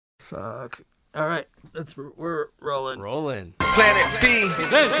Fuck. All right, we're rolling. Planet B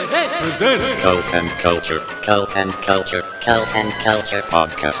presents Cult and Culture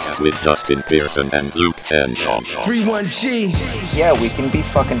podcast with Dustin Pearson and Luke Henshaw. 31G. Yeah, we can be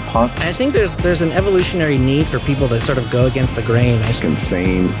fucking punk. I think there's an evolutionary need for people to sort of go against the grain.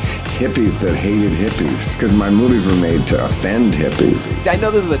 Insane hippies that hated hippies, because my movies were made to offend hippies. I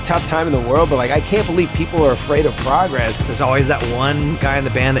know this is a tough time in the world, but I can't believe people are afraid of progress. There's always that one guy in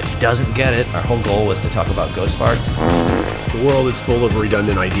the band that doesn't get it. Our whole goal was to talk about ghost farts. The world is full of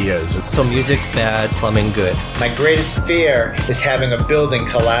redundant ideas. So music, bad, plumbing, good. My greatest fear is having a building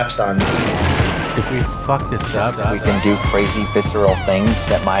collapse on me. If we fuck this up, we can do crazy, visceral things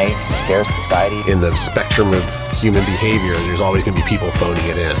that might scare society. In the spectrum of human behavior, there's always going to be people phoning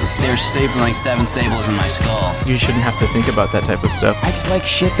it in. They're stapling 7 staples in my skull. You shouldn't have to think about that type of stuff. I just like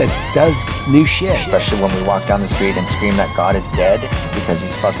shit that does new shit. Especially when we walk down the street and scream that God is dead because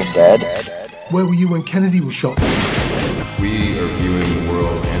he's fucking dead. Where were you when Kennedy was shot? We are viewing the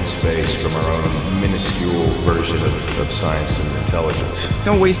world and space from our own minuscule version of science and intelligence.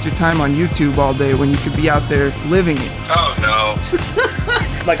 Don't waste your time on YouTube all day when you could be out there living it. Oh no.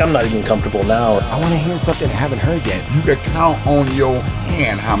 I'm not even comfortable now. I want to hear something I haven't heard yet. You can count on your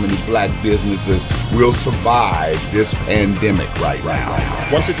hand how many black businesses will survive this pandemic right now.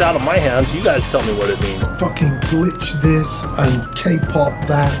 Once it's out of my hands, you guys tell me what it means. Fucking glitch this and K-pop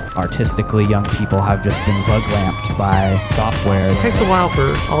that. Artistically, young people have just been zug-lamped by software. It takes a while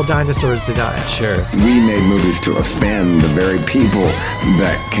for all dinosaurs to die. Sure. We made movies to offend the very people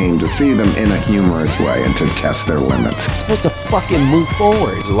that came to see them in a humorous way and to test their limits. It's supposed to fucking move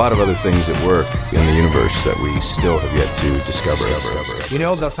forward. There's a lot of other things at work in the universe that we still have yet to discover. You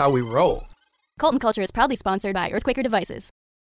know, that's how we roll. Cult and Culture is proudly sponsored by Earthquaker Devices.